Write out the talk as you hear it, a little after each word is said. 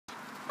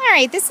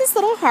Alright, this is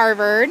little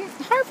Harvard.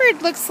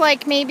 Harvard looks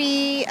like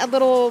maybe a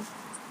little,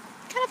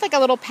 kind of like a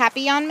little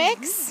Papillon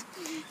mix.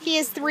 He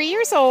is 3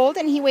 years old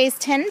and he weighs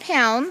 10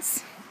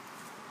 pounds.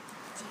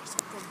 He's a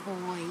good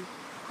boy.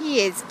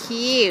 He is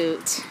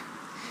cute.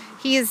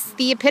 He is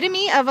the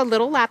epitome of a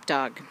little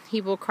lapdog.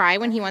 He will cry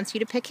when he wants you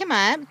to pick him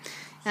up.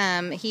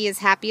 He is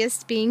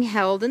happiest being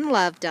held and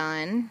loved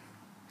on.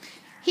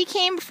 He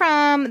came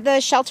from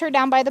the shelter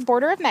down by the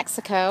border of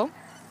Mexico.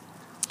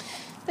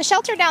 The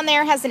shelter down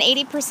there has an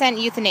 80%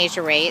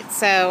 euthanasia rate,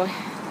 so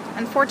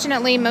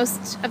unfortunately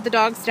most of the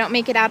dogs don't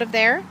make it out of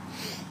there.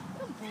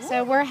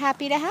 So we're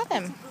happy to have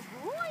him.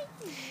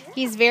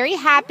 He's very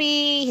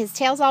happy. His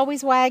tail's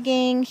always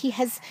wagging. He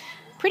has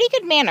pretty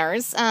good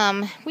manners.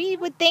 We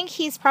would think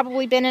he's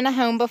probably been in a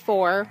home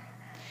before.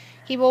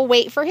 He will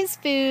wait for his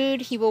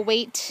food. He will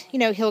wait,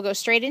 he'll go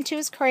straight into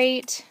his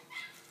crate.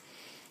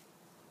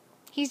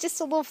 He's just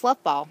a little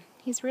fluff ball.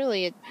 He's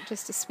really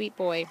just a sweet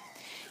boy.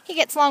 He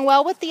gets along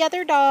well with the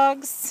other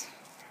dogs.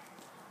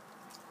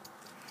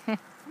 And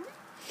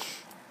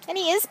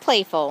he is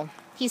playful.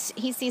 He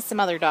sees some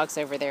other dogs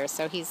over there,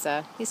 so he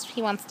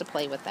wants to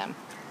play with them.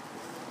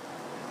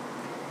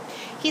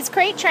 He's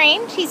crate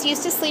trained. He's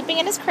used to sleeping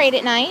in his crate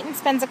at night and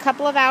spends a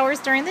couple of hours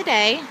during the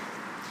day.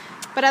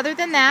 But other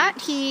than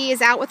that, he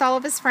is out with all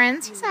of his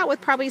friends. He's out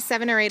with probably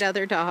 7 or 8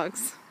 other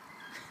dogs.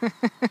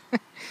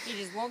 He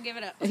just won't give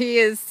it up. He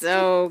is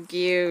so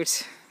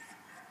cute.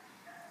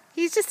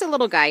 He's just a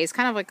little guy. He's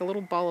kind of like a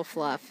little ball of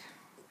fluff.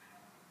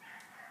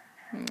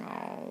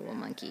 Oh, little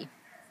monkey.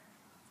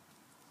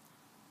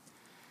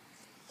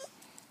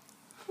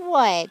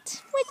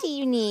 What? What do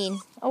you need?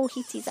 Oh,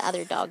 he sees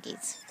other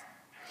doggies.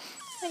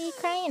 What are you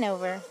crying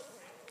over?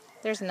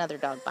 There's another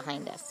dog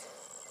behind us.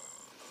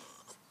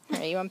 All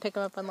right, you want to pick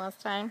him up one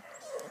last time?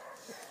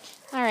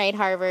 All right,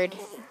 Harvard.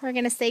 We're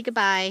going to say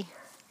goodbye.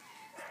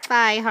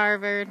 Bye,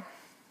 Harvard.